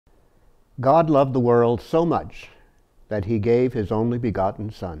God loved the world so much that he gave his only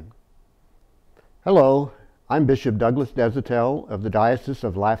begotten Son. Hello, I'm Bishop Douglas Deshotel of the Diocese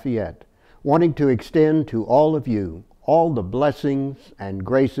of Lafayette, wanting to extend to all of you all the blessings and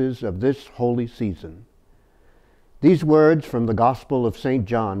graces of this holy season. These words from the Gospel of St.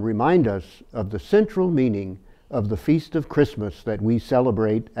 John remind us of the central meaning of the Feast of Christmas that we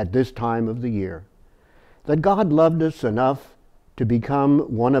celebrate at this time of the year. That God loved us enough to become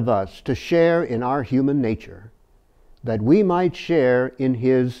one of us, to share in our human nature, that we might share in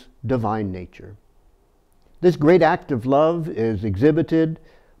his divine nature. This great act of love is exhibited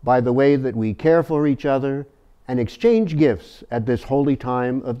by the way that we care for each other and exchange gifts at this holy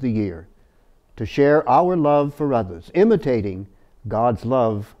time of the year, to share our love for others, imitating God's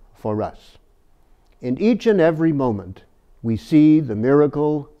love for us. In each and every moment, we see the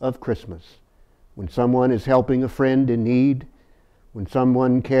miracle of Christmas. When someone is helping a friend in need, when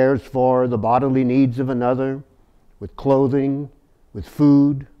someone cares for the bodily needs of another, with clothing, with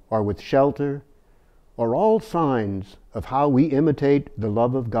food, or with shelter, are all signs of how we imitate the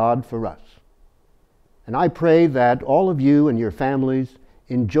love of God for us. And I pray that all of you and your families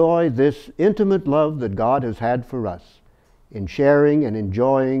enjoy this intimate love that God has had for us in sharing and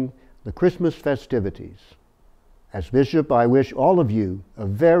enjoying the Christmas festivities. As Bishop, I wish all of you a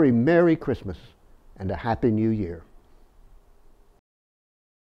very Merry Christmas and a Happy New Year.